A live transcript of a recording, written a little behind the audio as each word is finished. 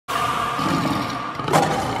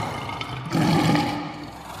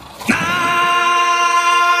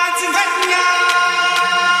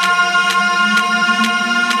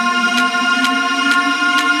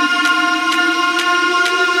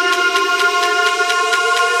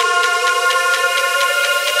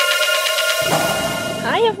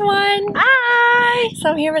So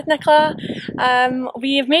I'm here with Nicola.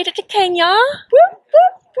 We have made it to Kenya. Woo, woo,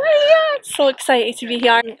 we're here. So excited to be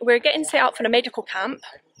here. We're getting set up for a medical camp.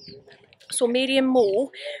 So Mary and Mo,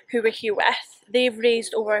 who we're here with, they've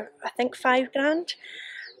raised over, I think, $5,000.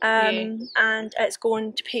 And it's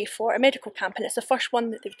going to pay for a medical camp, and it's the first one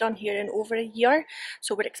that they've done here in over a year,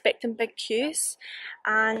 so we're expecting big queues.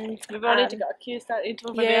 And we've already got a queue started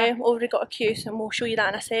over there. Yeah, we've already got a queue, and we'll show you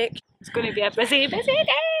that in a sec. It's going to be a busy day!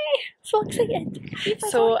 So excited!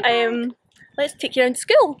 So let's take you around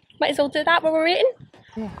school. Might as well do that while we're waiting.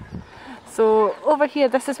 Yeah. So over here,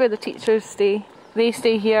 this is where the teachers stay. They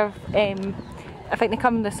stay here, I think they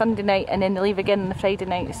come the Sunday night and then they leave again on the Friday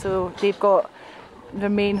night, so they've got their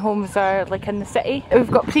main homes are like in the city. We've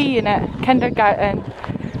got pre-unit, kindergarten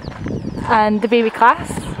and the baby class,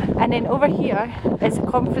 and then over here is a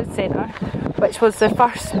conference centre, which was the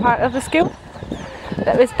first part of the school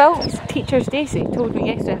that was built. Teacher Stacey told me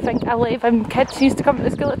yesterday, I think 11 kids used to come to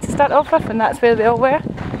the school to start off with, and that's where they all were.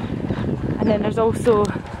 And then there's also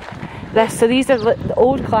this, so these are the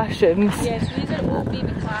old classrooms. Yeah, so these are old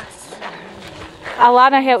baby class.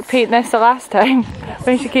 Alana helped paint this the last time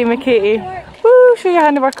when she came with Katie. Woo, show your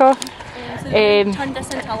handiwork off. So they've turned this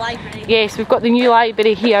into a library. Yes, we've got the new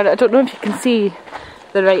library here. I don't know if you can see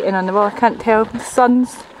the writing on the wall, I can't tell. The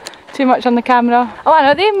sun's too much on the camera. Oh, and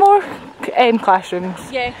are they more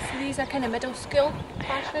classrooms? Yeah, so these are kind of middle school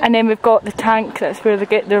classrooms. And then we've got the tank, that's where they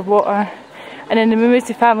get their water. And then the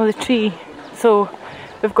Memusi family tree. So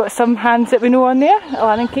we've got some hands that we know on there.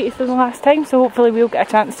 Alana and Katie said the last time, so hopefully we'll get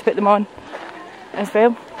a chance to put them on as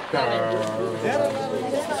well.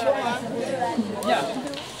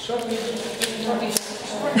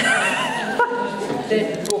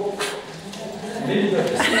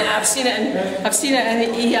 I've seen it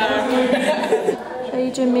in ER. How are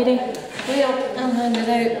you doing, Mary? Well, I'm handing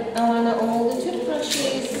out Alana all the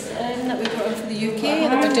toothbrushes that we brought in from the UK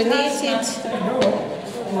that were donated.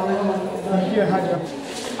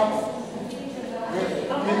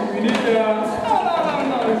 We need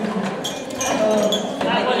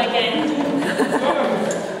that one again.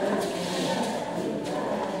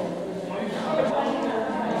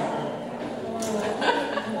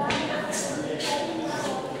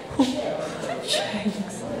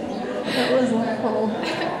 That was awful.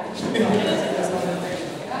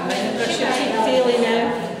 Brush your teeth daily now.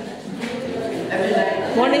 Every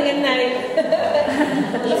night. Morning and night.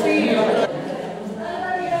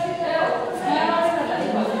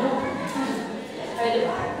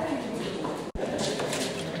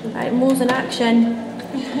 Right, Mo's in action.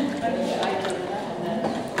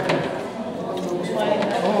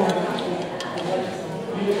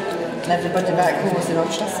 Everybody back home was in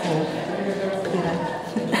stressful.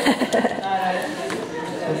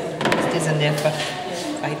 Stays in there for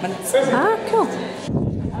 5 minutes. Ah, cool.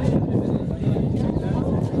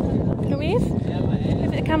 Can we wave? Wave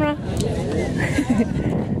at the camera.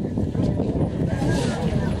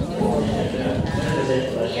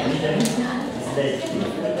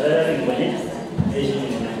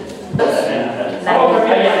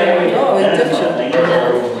 Oh, induction.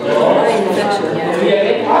 Oh, induction, yeah.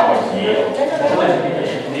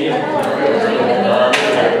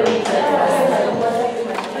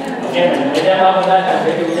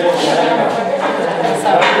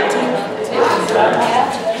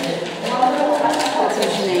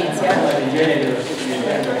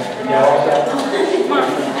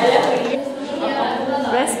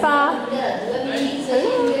 Rest bar.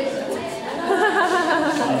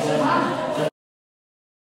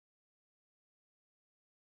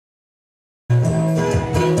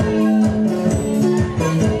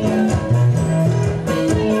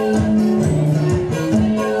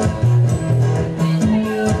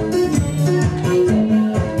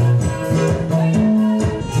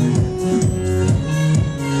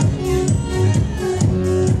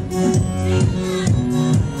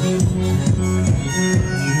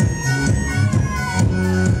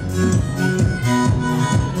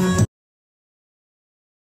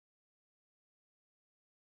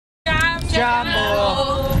 Jambo,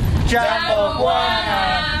 Jambo Bwana,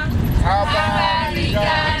 habari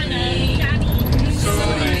gani?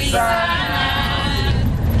 Nzuri sana,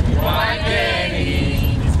 wageni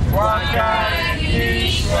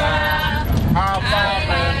wakaribishwa hapa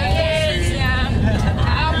Memusi.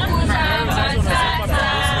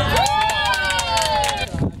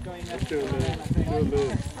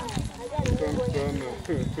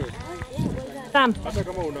 Sam,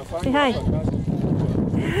 say hi.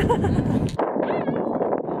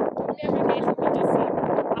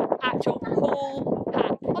 Actual whole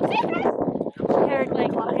pack of zebras.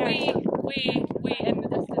 Like way in the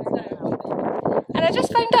distance now. And I just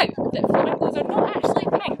found out that flamingos are not actually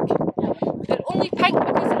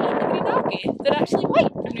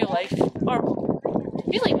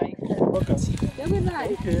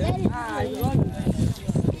Say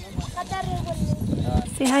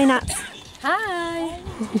hi, Nat. Hi!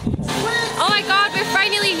 Oh my god, we're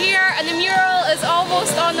finally here and the mural is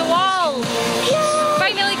almost on the wall!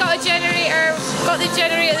 Finally got a generator,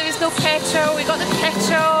 there was no petrol, we got the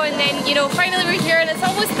petrol and then, you know, finally we're here and it's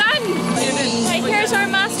almost done! Right, here's our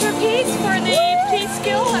masterpiece for the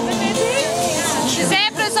preschool at Magadi. The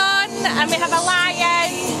zebra's on and we have a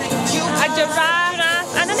lion, a giraffe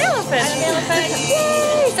and an elephant.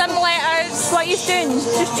 Yay! Some letters. What are you doing?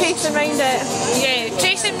 Just tracing around it? Yeah,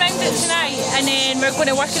 tracing around it tonight and then we're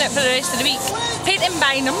going to work on it for the rest of the week. Painting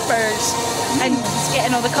by numbers and just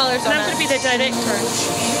getting all the colours on it. I'm going to be the director.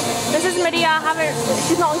 This is Maria.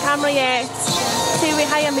 She's not on camera yet. Say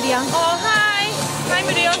hi, Maria. Oh, hi. Hi,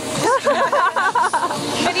 Maria.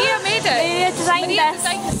 Maria made it. Maria designed this.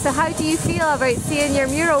 So how do you feel about seeing your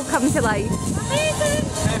mural come to life? Amazing.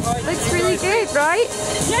 Looks really good, right?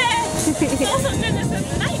 Yeah. Also doing this in the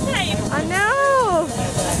night time. I know.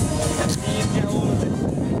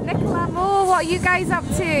 Nicola, Mo, what are you guys up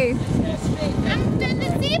to? I'm doing the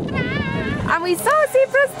zebra. And we saw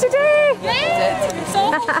zebras today. Yeah. We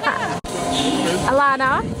saw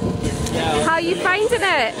Alana, how are you finding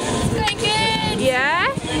it? It's going good. Yeah?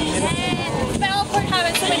 It's been awkward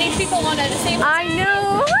having so many people on it at the same time. I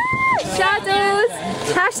know. Shadows.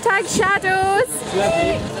 Hashtag shadows.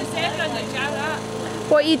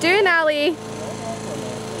 What are you doing, Ali?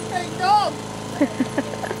 Dog.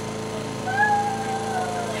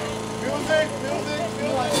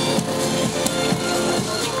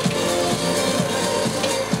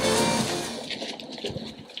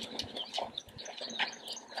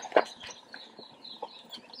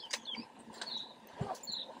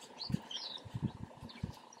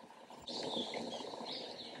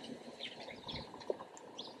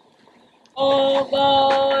 O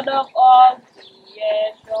God of all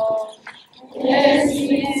creation,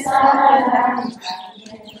 blessed are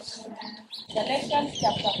Galatians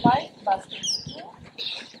chapter 5, verse 22.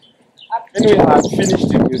 When we had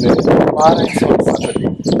finished with the parents on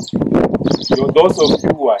Saturday, those of you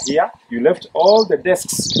who are here, you left all the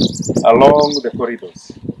desks along the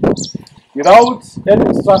corridors. Without any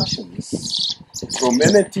instructions from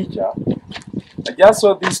any teacher, I just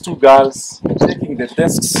saw these two girls taking the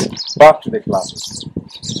desks back to the classes.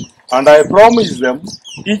 And I promised them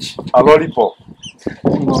each a lollipop.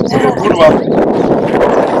 For the good work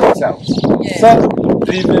themselves.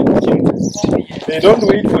 Self-driven children. They don't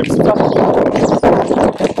wait for instructions.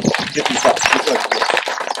 Get this up.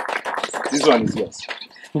 This one is yours.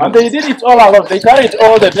 And they did it all along. They carried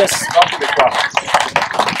all the desks back to the class.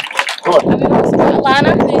 Go on. And we've also got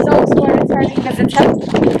Alana, who is also a returning visitor.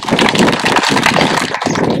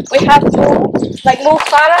 We have Mo, Mo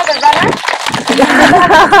Farah, the runner.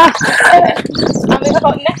 And we've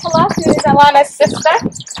got Nicola, who is Alana's sister.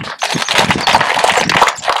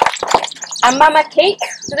 And Mama Cake,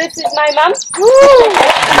 so this is my mum.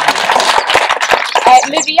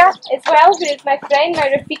 Livia as well, who is my friend, my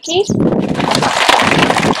Rafiki.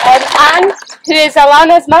 Anne, who is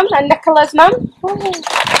Alana's mum and Nicola's mum.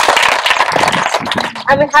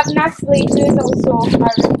 And we have Natalie, who is also our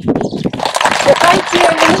Rafiki. So thank you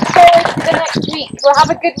and we look forward to the next week. We'll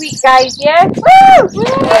have a good week, guys, yeah? Woo!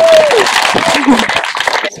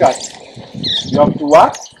 You have to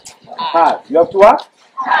work hard. You have to work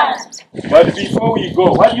hard. But before we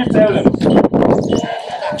go, what do you tell them?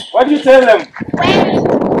 What do you tell them?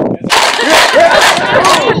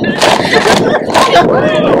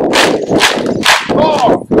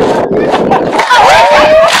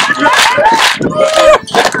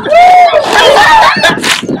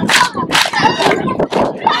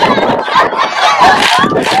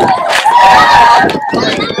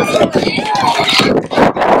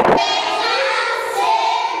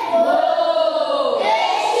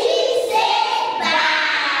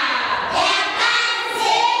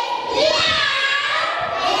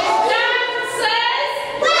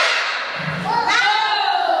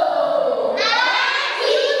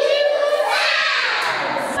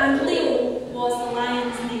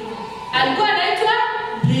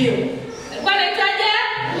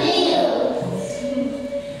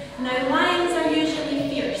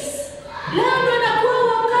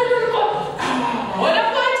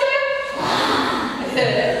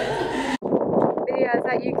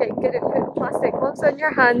 You get good at putting plastic gloves on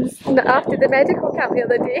your hands after the medical camp the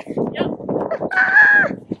other day.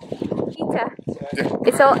 Peter,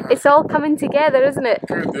 it's all coming together, isn't it?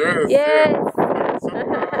 Good, yes.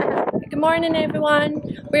 Good morning, everyone.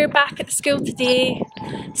 We're back at the school today,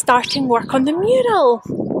 starting work on the mural.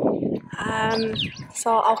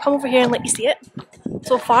 So I'll come over here and let you see it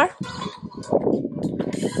so far.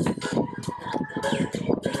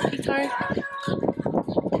 Guitar.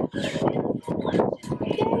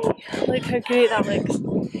 Look how great that looks.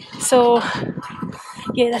 So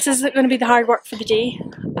yeah, this is going to be the hard work for the day.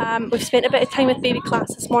 We've spent a bit of time with baby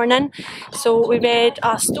class this morning. So we read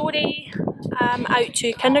a story out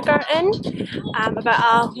to kindergarten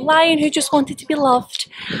about a lion who just wanted to be loved.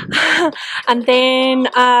 And then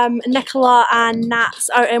Nicola and Nats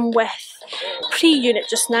are in with pre-unit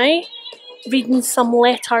just now, reading some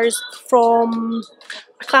letters from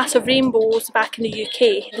a class of rainbows back in the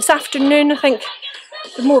UK. This afternoon I think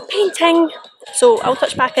there's more painting, so I'll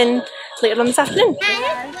touch back in later on this afternoon.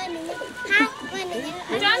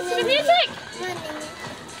 Dance to the music!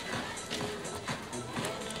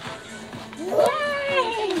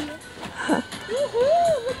 Yay!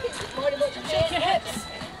 Woohoo! Look at shake your hips.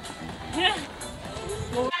 Yeah.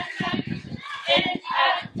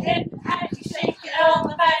 You shake it all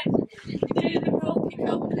about. You do the ropey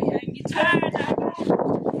and you turn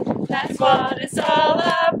around. That's what it's all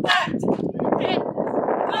about.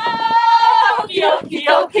 Oh, okie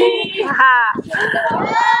dokie.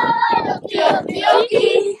 Okie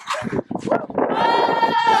dokie.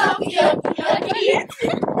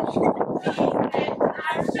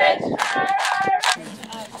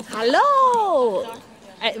 Hello!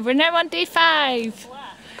 We're now on day 5.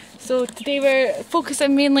 So today we're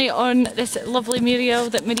focusing mainly on this lovely mural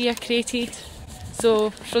that Maria created.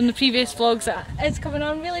 So from the previous vlogs, that is coming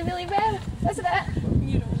on really, really well, isn't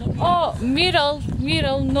it? Oh, mural,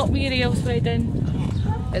 not murals wedding.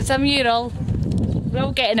 It's a mural. We're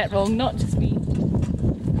all getting it wrong, not just me.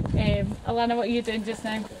 Alana, what are you doing just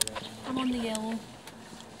now? I'm on the yellow.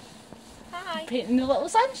 Hi. Painting the little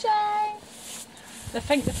sunshine. I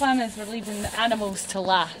think the plan is we're leaving the animals to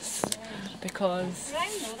last because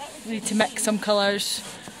we need to mix some colours.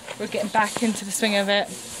 We're getting back into the swing of it.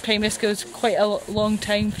 Primary school's quite a long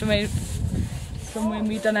time from when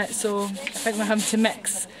we done it, so I think we're having to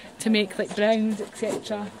mix to make like browns,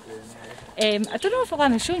 etc. I don't know if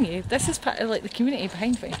Alana's shown you. This is part of like the community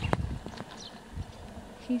behind me.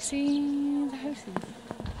 Can you see the houses?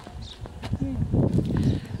 Yeah.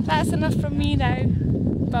 That's enough from me now,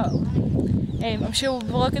 but I'm sure we'll be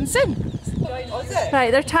vlogging soon.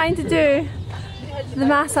 Right, they're trying to do the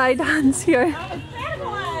Maasai dance here.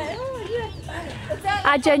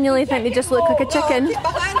 I genuinely think they just look like a chicken. Keep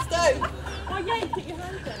my hands down. Oh yeah, put your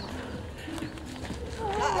hands down.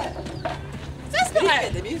 That's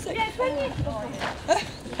not the music.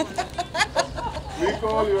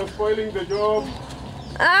 Nicole, you're spoiling the job.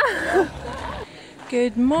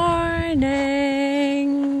 Good morning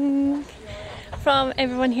from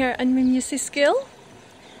everyone here in Memusi School.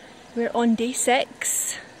 We're on day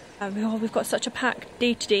 6. We've got such a packed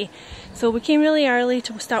day today, so we came really early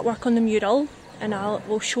to start work on the mural, and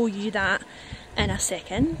we'll show you that in a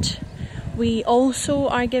second. We also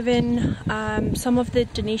are giving some of the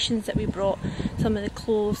donations that we brought, some of the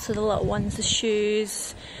clothes to the little ones, the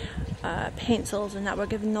shoes, pencils and that. We're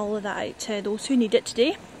giving all of that out to those who need it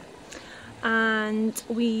today. And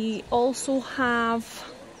we also have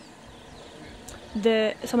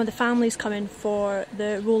some of the families coming for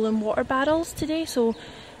the rolling water barrels today. So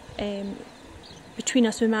between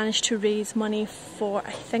us we managed to raise money for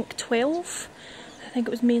I think 12. I think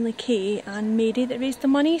it was mainly Kay and Mary that raised the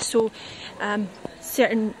money, so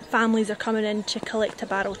certain families are coming in to collect a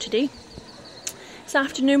barrel today. This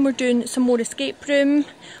afternoon we're doing some more escape room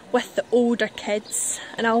with the older kids,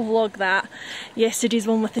 and I'll vlog that. Yesterday's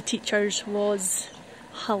one with the teachers was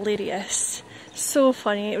hilarious. So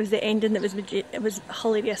funny. It was the ending that it was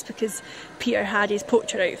hilarious because Peter had his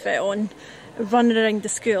poacher outfit on, running around the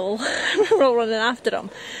school. We were all running after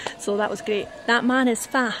him, so that was great. That man is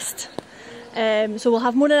fast. So we'll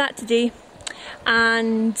have more of that today,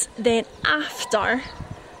 and then after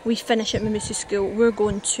we finish at Memusi School we're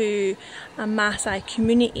going to a Maasai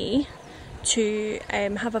community to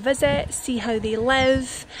have a visit, see how they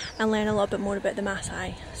live and learn a little bit more about the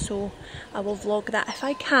Maasai. So I will vlog that if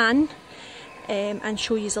I can, and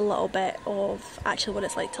show you a little bit of actually what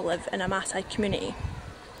it's like to live in a Maasai community.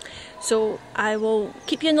 So I will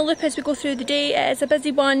keep you in the loop as we go through the day. It is a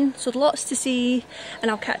busy one, so lots to see, and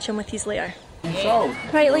I'll catch on with you later.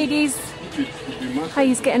 Right ladies, how are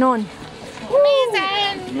you getting on?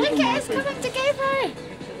 Amazing! Look at us coming together!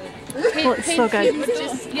 Looks so good.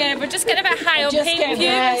 We're just getting a bit high on paint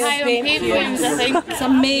fumes. High on paint fumes, I think. It's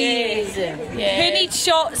amazing. Yeah. Who needs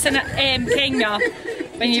shots in Kenya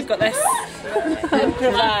when you've got this?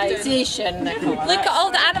 Improvisation. Look at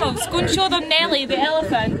all the animals. Go and show them Nelly, the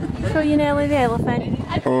elephant. Show you Nelly the elephant.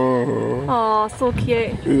 Oh, so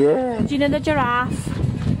cute. Yeah. Gina the giraffe.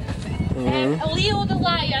 Leo the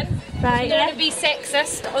lion. Right. We're going to be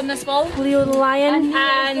sexist on this wall. Leo the lion.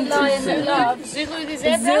 And Zulu the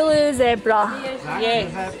zebra. Zulu zebra.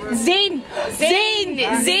 Yeah. Zane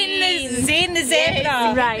the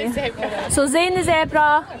zebra. Right. So Zane the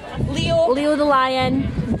zebra, Leo the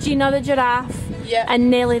lion, Gina the giraffe, and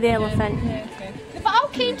Nelly the elephant. They've all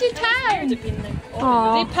came to town.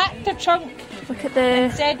 Aww. They packed their trunk. Look at the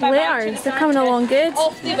letters, they're coming along good.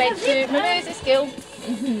 Off they went to Memusi School.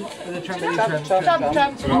 And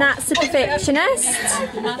that's the perfectionist.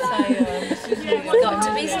 Got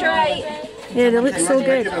to be straight. Yeah, they look so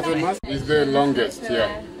good. It's the longest,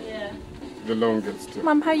 yeah. The longest.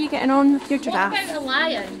 Mum, how are you getting on with your What about giraffe? the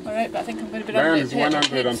lion? Alright, but I think I'm going to be Lion is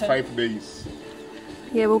 105 days.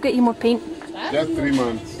 Yeah, we'll get you more paint. Just 3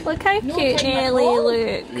 months. Look how cute Nelly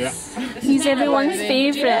looks. Yeah. He's everyone's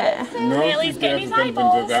favourite. No, she's getting his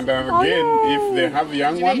eyeballs. And again, if they have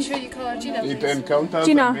young ones, it encounters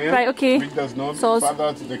Gina, a male, right, okay. which does not So,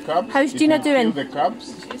 father to the cubs. how's It Gina will kill doing? the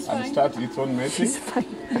cubs and start its own mating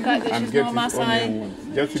and get its own young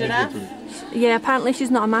ones. Just immediately. Yeah, apparently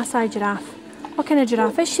she's not a Maasai giraffe. What kind of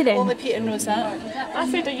giraffe is she then? Only Peter knows that. I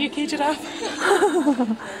said a UK giraffe.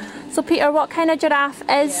 So Peter, what kind of giraffe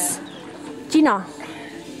is Gina?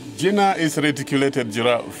 Gina is reticulated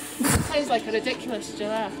giraffe. Sounds like a ridiculous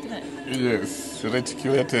giraffe, doesn't it? Yes,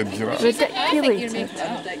 reticulated giraffe. Reticulated.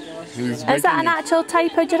 He's Is that making an actual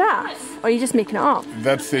type of giraffe? Or are you just making it up?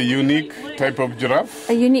 That's a unique type of giraffe.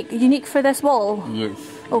 A unique for this wall? Yes.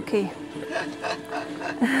 Okay.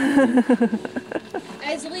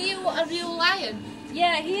 Is Leo a real lion?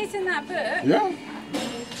 Yeah, he is in that book. Yeah.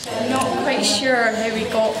 Not quite sure how we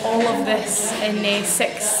got all of this in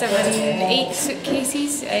 6, 7, 8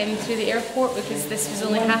 suitcases through the airport, because this was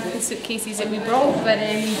only half the suitcases that we brought. But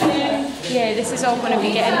yeah, this is all going to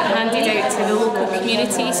be getting handed out to the local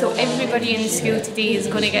community. So everybody in the school today is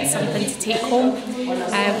going to get something to take home,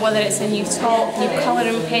 whether it's a new top, new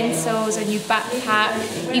colouring pencils, a new backpack,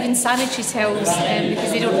 even sanitary towels,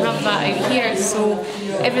 because they don't have that out here. So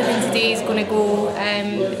everything today is going to go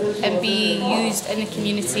and be used in the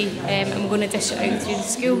community. And we're going to dish it out through the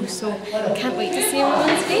school, so can't wait to see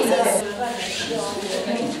everyone's faces.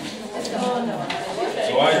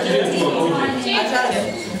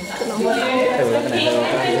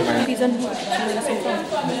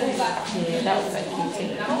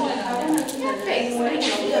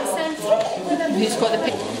 Who's got the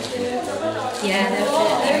picture? Yeah,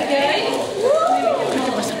 there we go.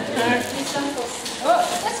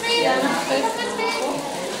 That's me. That's me.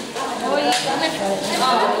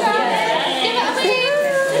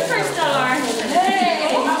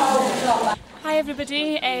 Hi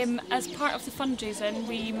everybody, as part of the fundraising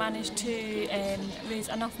we managed to raise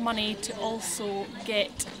enough money to also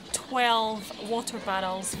get 12 water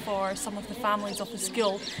barrels for some of the families of the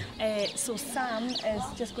school. So Sam is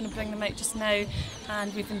just going to bring them out just now,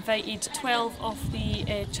 and we've invited 12 of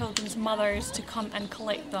the children's mothers to come and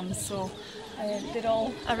collect them. So they're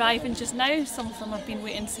all arriving just now. Some of them have been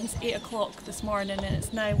waiting since 8 o'clock this morning, and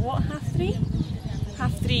it's now what, half 3?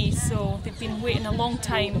 Half 3, so they've been waiting a long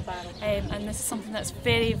time, and this is something that's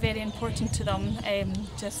very, very important to them,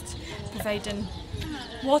 just providing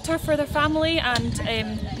water for their family. And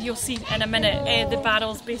you'll see in a minute, the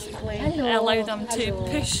barrels basically allow them to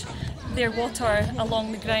push their water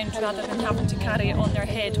along the ground rather than having to carry it on their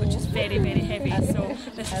head, which is very, very heavy. So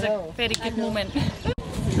this is a very good moment.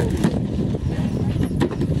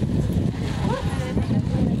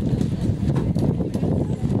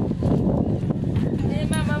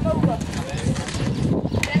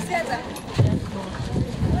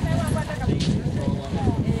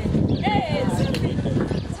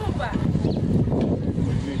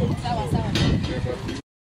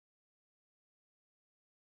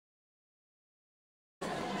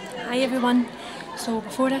 Hi everyone. So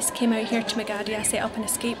before this came out here to Magadi, I set up an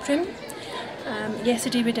escape room.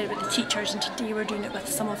 Yesterday we did it with the teachers, and today we're doing it with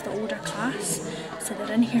some of the older class. So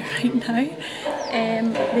they're in here right now.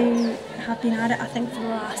 They have been at it, I think, for the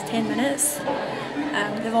last 10 minutes.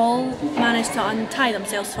 They've all managed to untie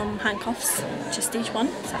themselves from handcuffs, which is stage 1,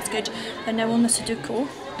 so that's good. They're now on the Sudoku,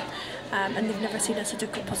 and they've never seen a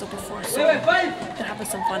Sudoku puzzle before, so they're having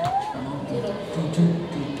some fun.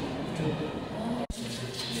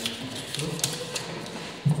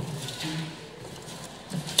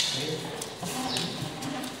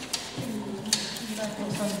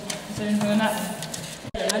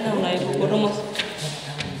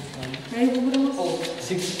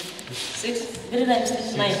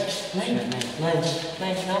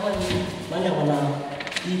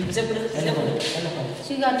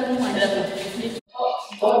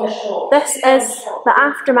 This is the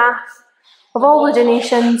aftermath of all the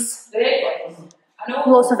donations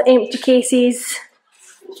Lots of empty cases.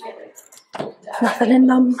 Nothing in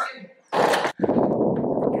them. Look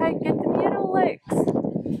how good the mural looks.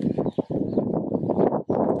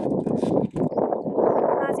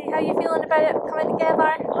 Mazzy, how are you feeling about it coming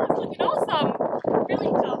together? Oh, it's looking awesome.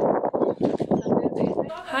 Really tough.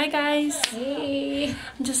 Hi guys. Hey.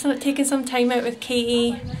 I'm just taking some time out with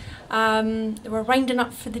Katie. We're winding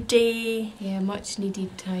up for the day. Yeah, much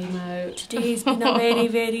needed time out. Today's been a very,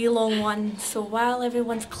 very long one. So while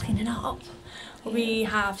everyone's cleaning up, we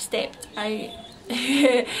have stepped out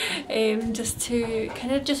just to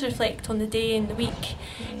kind of just reflect on the day and the week.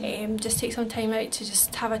 Just take some time out to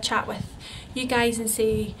just have a chat with you guys and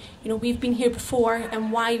say, you know, we've been here before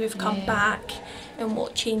and why we've come back and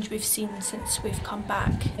what change we've seen since we've come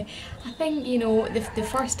back. I think, you know, the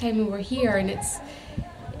first time we were here, and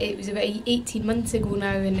it was about 18 months ago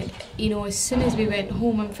now, and you know, as soon as we went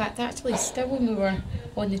home, in fact actually still when we were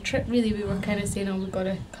on the trip really, we were kind of saying, oh, we've got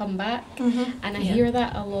to come back. And I hear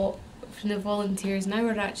that a lot from the volunteers now,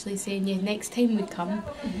 are actually saying, yeah, next time we come.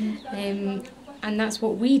 And that's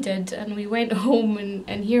what we did, and we went home,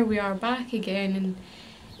 and here we are back again. And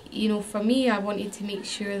you know, for me, I wanted to make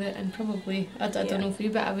sure that, and probably, I don't know for you,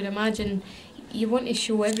 but I would imagine you want to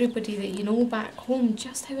show everybody that you know back home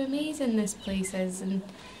just how amazing this place is, and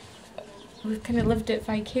we've kind of lived it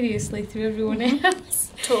vicariously through everyone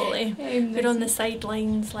else. Totally. We're on the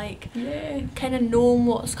sidelines, like, kind of knowing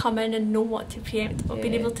what's coming and know what to preempt, but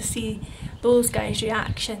being able to see those guys'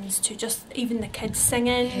 reactions to just even the kids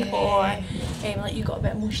singing, or like you got a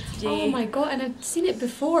bit emotional today. Oh my god, and I've seen it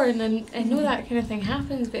before, and I know that kind of thing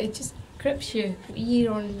happens, but it just grips you.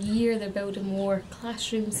 Year on year they're building more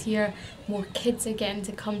classrooms here, more kids are getting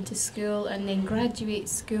to come to school and then graduate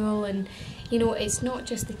school, and you know, it's not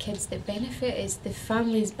just the kids that benefit, it's the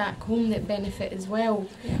families back home that benefit as well.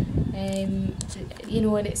 You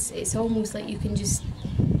know, and it's almost like you can just,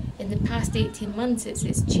 in the past 18 months it's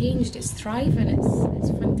changed, it's thriving, it's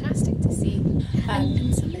fantastic to see.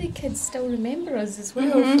 And some of the kids still remember us as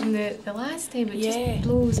well from the last time. It just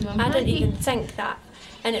blows my mind. I didn't even think that.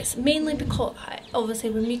 And it's mainly because,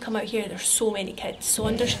 obviously, when we come out here, there's so many kids, so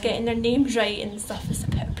getting their names right and stuff is a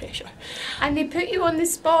bit of pressure. And they put you on the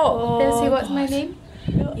spot. They'll say, what's my name?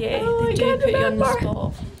 Yeah, they do put you on the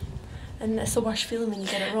spot. And it's the worst feeling when you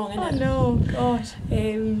get it wrong, isn't it? Oh no, gosh.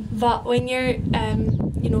 But when you're,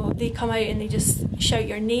 you know, they come out and they just shout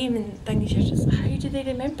your name and things, you're just, how do they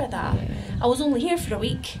remember that? I was only here for a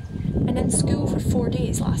week and in school for 4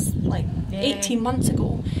 days 18 months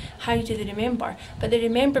ago. How do they remember? But they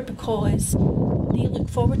remember because they look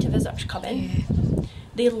forward to visitors coming.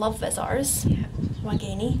 They love visitors.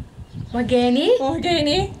 Magadi. Magadi?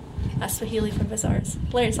 Magadi. That's Swahili for visitors.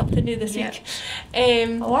 Learned something new this week.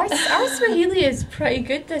 Our Swahili is pretty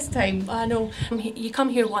good this time. I know. You come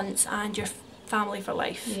here once and you're family for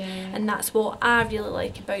life, and that's what I really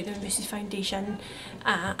like about the Memusi Foundation,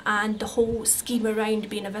 and the whole scheme around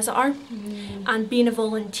being a visitor and being a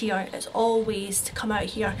volunteer is always to come out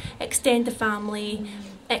here, extend the family,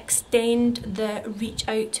 extend the reach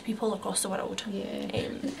out to people across the world.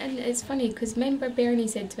 And it's funny because remember Bernie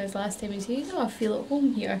said to us last time, he said, oh, I feel at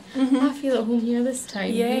home here. I feel at home here this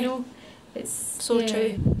time. You know, it's so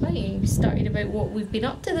true. Right, we started about what we've been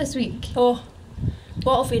up to this week. Oh,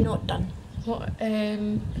 what have we not done? What?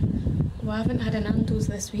 Well, I haven't had an Nando's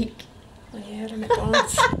this week. Oh yeah, a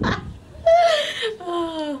McDonald's.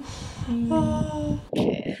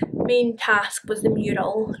 Main task was the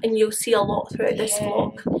mural, and you'll see a lot throughout this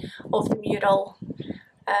vlog of the mural.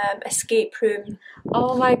 Escape room.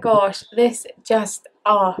 Oh my gosh, this just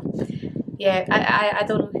yeah, I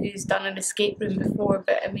don't know who's done an escape room before,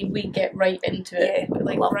 but I mean we get right into it,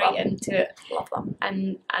 into it. Love them.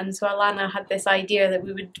 And so Alana had this idea that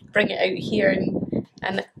we would bring it out here,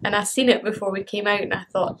 and I seen it before we came out, and I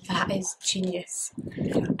thought that is genius.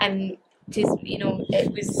 And just, you know,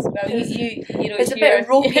 it was, well, you know, it's a bit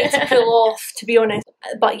ropey to pull off, to be honest.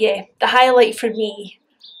 But yeah, the highlight for me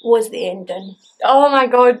was the ending. Oh my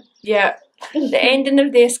god, yeah. The ending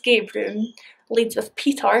of the escape room leads with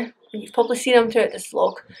Peter, and you've probably seen him throughout this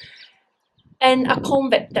vlog, in a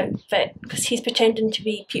convict outfit because he's pretending to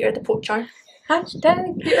be Peter the Poacher.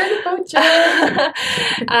 Hashtag Peter the Poacher.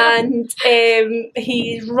 And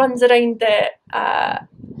he runs around the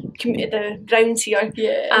grounds here,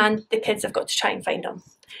 and the kids have got to try and find him.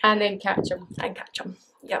 And then catch him.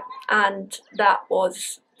 Yep. And that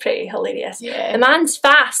was pretty hilarious. The man's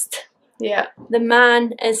fast. The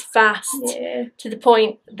man is fast to the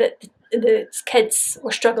point that the kids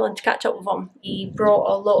were struggling to catch up with him. He brought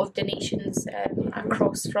a lot of donations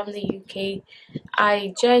across from the UK.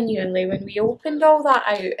 I genuinely, when we opened all that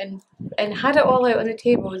out and had it all out on the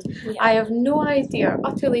tables, I have no idea,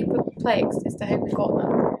 utterly perplexed as to how we got that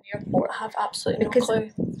from the airport. I have absolutely no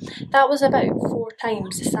clue. That was about 4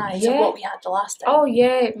 times the size of what we had the last time. Oh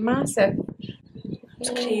yeah, massive. It's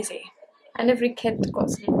crazy. And every kid got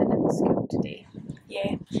something in the school today.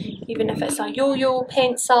 Yeah, even if it's a yo-yo,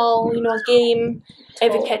 pencil, you know, a game,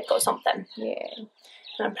 every kid got something. Yeah. And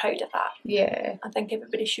I'm proud of that. Yeah. I think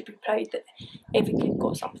everybody should be proud that every kid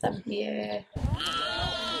got something. Yeah.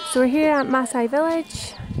 So we're here at Masai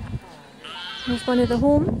Village. Here's one of the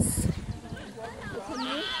homes.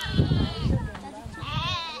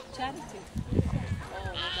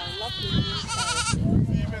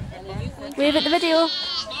 Wave at the video.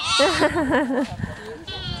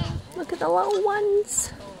 Look at the little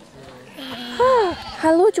ones. Oh,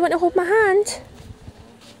 hello, do you want to hold my hand?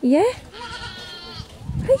 Yeah?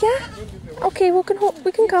 Hiya. Okay, we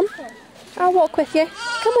can come. I'll walk with you.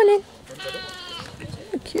 Come on in.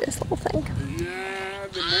 The cutest little thing. Yeah,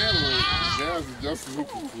 the male ones, just look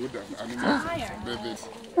for food and animals.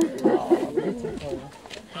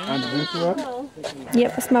 And this one?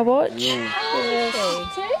 Yep, it's my watch.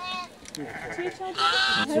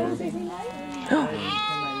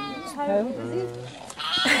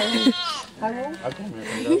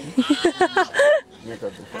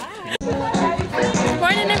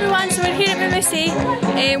 Morning everyone, so we're here at Memusi.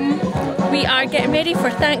 We are getting ready for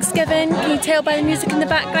Thanksgiving, can you tell by the music in the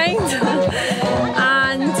background?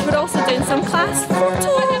 And we're also doing some class photos.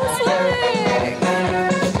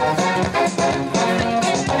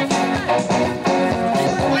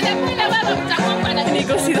 Can you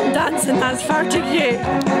go see them dancing? That's far too cute.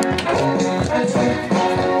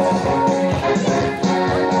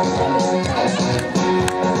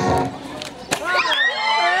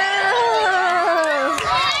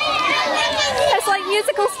 It's like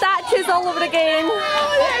musical statues all over again. Oh,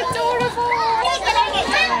 they're adorable.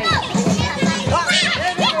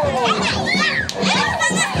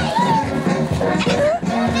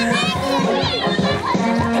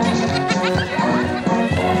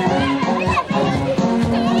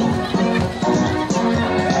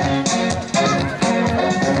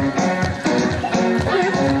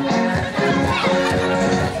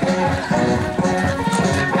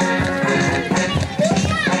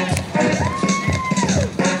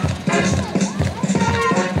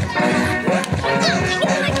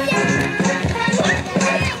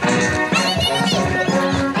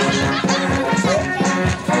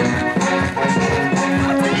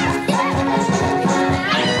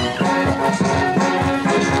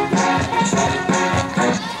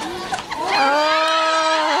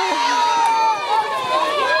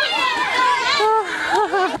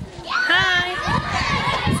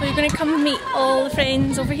 Come meet all the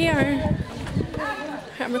friends over here.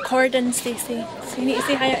 I'm recording, Stacey, so you need to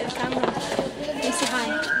say hi out of the camera. You need to say hi.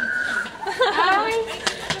 Hi!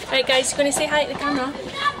 Right guys, you're going to say hi at the camera.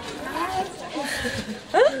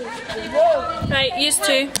 Right, used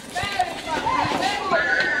to.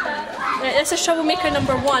 Right, this is troublemaker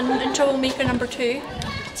number 1 and troublemaker number 2.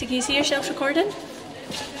 So can you see yourself recording?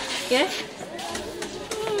 Yeah?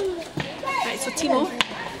 Right, so Timo,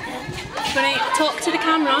 you're going to talk to the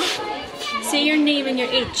camera. Say your name and your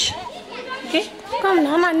age. Okay?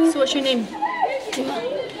 So what's your name? Tima.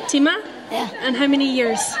 Tima? Yeah. And how many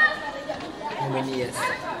years? How many years?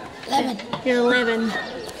 11. You're 11.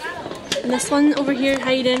 And this one over here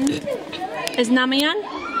hiding is Namayan?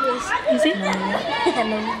 Yes. Is he?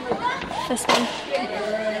 This one.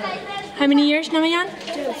 How many years, Namayan?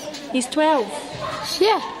 12. He's 12.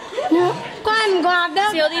 Yeah. No.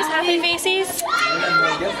 See all these happy faces?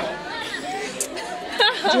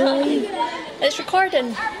 It's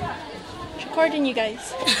recording. It's recording, you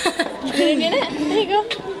guys. You gonna get it? There you go.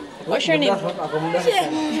 What's your name?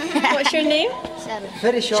 What's your name?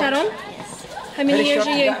 Very short. Sharon? Yes. How many Very years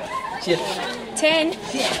short. are you? 10?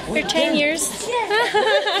 You're 10 years.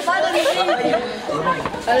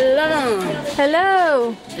 Hello.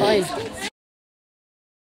 Hello. Hi.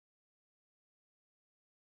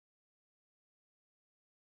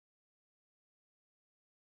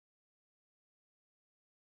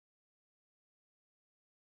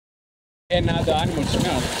 And other animals'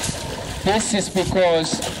 milk. This is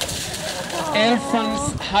because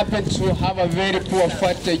elephants happen to have a very poor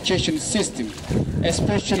fat digestion system,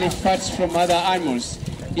 especially fats from other animals.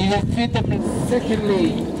 If you feed them,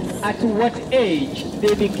 secondly, at what age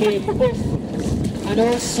they became orphans, and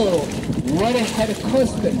also what it had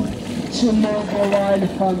cost them to move the wild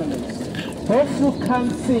families. Tofu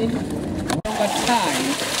comes in longer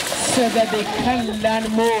time, so that they can learn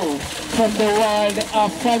more from the world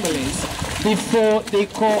of families before they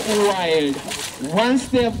go wild. Once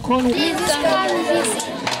they have gone wild,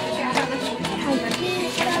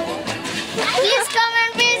 Please come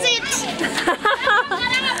and visit.